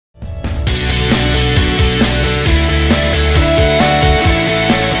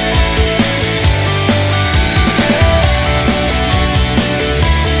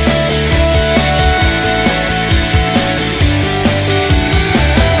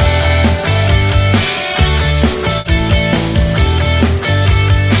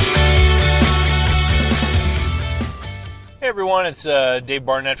everyone? It's Dave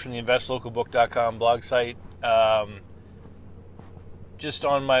Barnett from the InvestLocalBook.com blog site. Just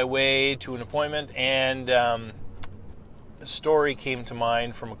on my way to an appointment, and a story came to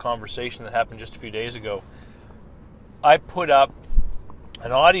mind from a conversation that happened just a few days ago. I put up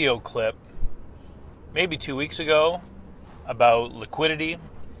an audio clip maybe 2 weeks ago about liquidity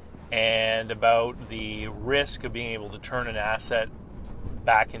and about the risk of being able to turn an asset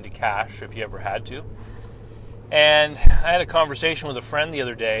back into cash if you ever had to. And I had a conversation with a friend the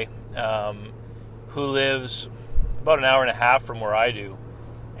other day who lives about an hour and a half from where I do,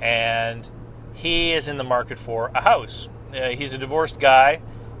 and he is in the market for a house. He's a divorced guy,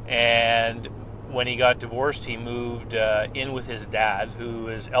 and when he got divorced, he moved in with his dad, who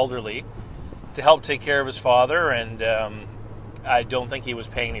is elderly, to help take care of his father, and I don't think he was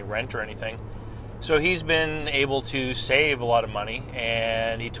paying any rent or anything. So he's been able to save a lot of money,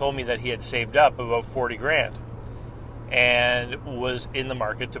 and he told me that he had saved up about 40 grand and was in the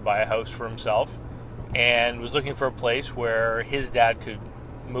market to buy a house for himself and was looking for a place where his dad could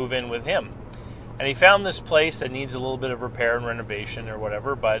move in with him. And he found this place that needs a little bit of repair and renovation or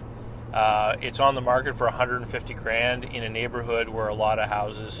whatever, but it's on the market for 150 grand in a neighborhood where a lot of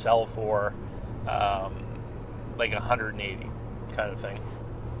houses sell for like 180 kind of thing.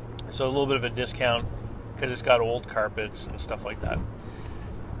 So a little bit of a discount because it's got old carpets and stuff like that.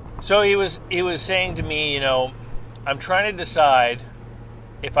 So he was saying to me, I'm trying to decide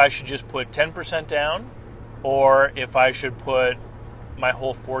if I should just put 10% down or if I should put my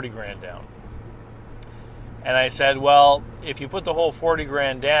whole 40 grand down. And I said, well, if you put the whole 40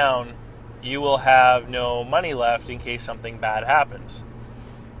 grand down, you will have no money left in case something bad happens.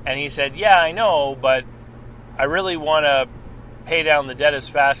 And he said, yeah, I know, but I really want to pay down the debt as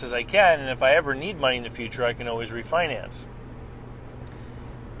fast as I can, and if I ever need money in the future, I can always refinance.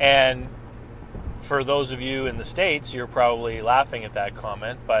 And for those of you in the States, you're probably laughing at that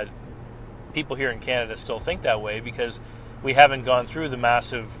comment, but people here in Canada still think that way because we haven't gone through the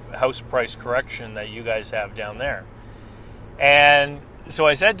massive house price correction that you guys have down there. And so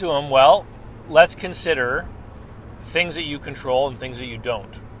I said to him, well, let's consider things that you control and things that you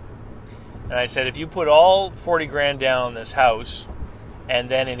don't. And I said, if you put all 40 grand down on this house, and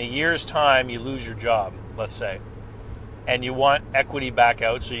then in a year's time you lose your job, let's say, and you want equity back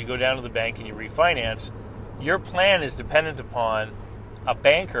out, so you go down to the bank and you refinance, your plan is dependent upon a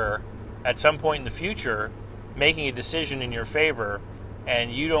banker at some point in the future making a decision in your favor,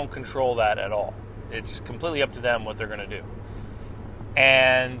 and you don't control that at all. It's completely up to them what they're going to do.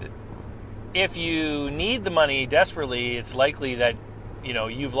 And if you need the money desperately, it's likely that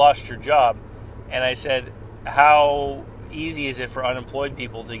you've lost your job. And I said, how easy is it for unemployed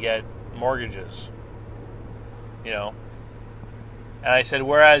people to get mortgages? And I said,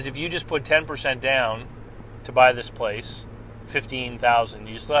 whereas if you just put 10% down to buy this place, $15,000,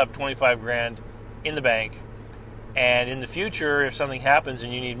 you still have 25 grand in the bank. And in the future, if something happens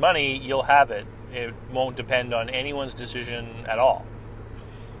and you need money, you'll have it. It won't depend on anyone's decision at all.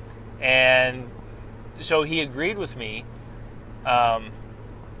 And so he agreed with me. But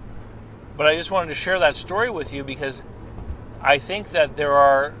I just wanted to share that story with you because I think that there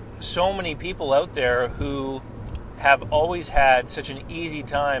are so many people out there who have always had such an easy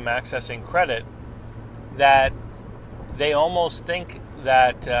time accessing credit that they almost think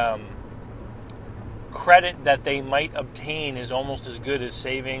that credit that they might obtain is almost as good as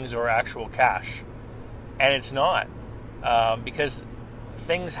savings or actual cash. And it's not, because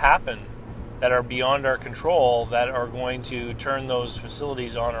things happen that are beyond our control that are going to turn those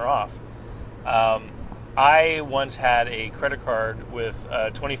facilities on or off. I once had a credit card with a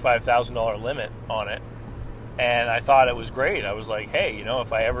 $25,000 limit on it, and I thought it was great. I was like, hey,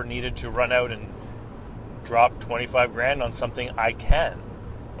 if I ever needed to run out and drop 25 grand on something, I can.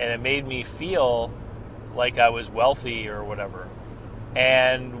 And it made me feel like I was wealthy or whatever.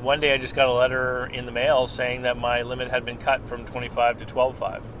 And one day I just got a letter in the mail saying that my limit had been cut from 25 to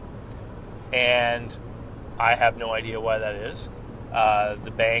 12.5. And I have no idea why that is.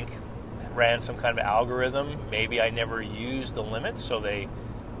 The bank ran some kind of algorithm. Maybe I never used the limit, so they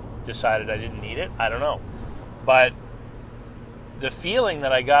decided I didn't need it. I don't know. But the feeling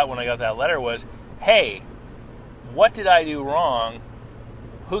that I got when I got that letter was, hey, what did I do wrong?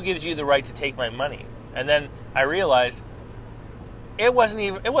 Who gives you the right to take my money? And then I realized it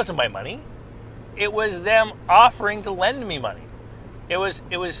wasn't my money. It was them offering to lend me money. It was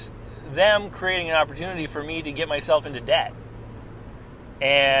them creating an opportunity for me to get myself into debt.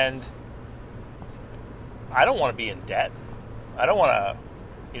 And I don't want to be in debt. I don't want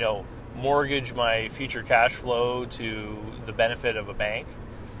to, mortgage my future cash flow to the benefit of a bank.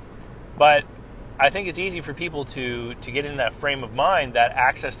 But I think it's easy for people to get in that frame of mind that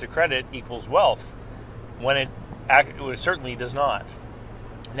access to credit equals wealth, when it certainly does not.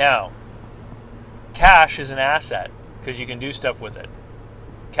 Now, cash is an asset because you can do stuff with it.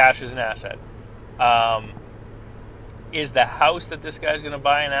 Cash is an asset. Is the house that this guy's going to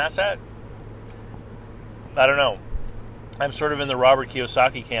buy an asset? I don't know. I'm sort of in the Robert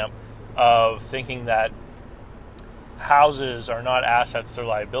Kiyosaki camp of thinking that houses are not assets, they're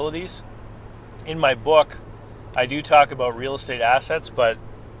liabilities. In my book, I do talk about real estate assets, but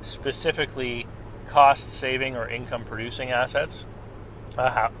specifically cost-saving or income-producing assets.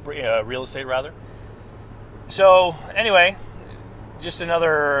 Real estate, rather. So, anyway, just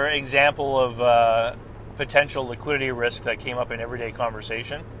another example of potential liquidity risk that came up in everyday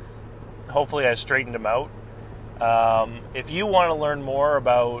conversation. Hopefully I straightened them out. If you want to learn more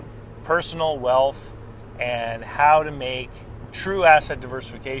about personal wealth and how to make true asset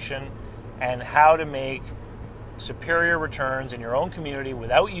diversification and how to make superior returns in your own community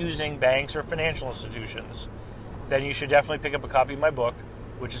without using banks or financial institutions, then you should definitely pick up a copy of my book,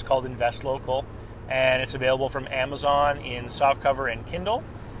 which is called Invest Local, and it's available from Amazon in softcover and Kindle,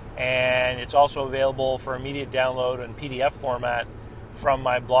 and it's also available for immediate download in PDF format from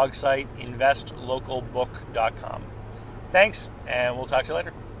my blog site, investlocalbook.com. Thanks, and we'll talk to you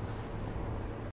later.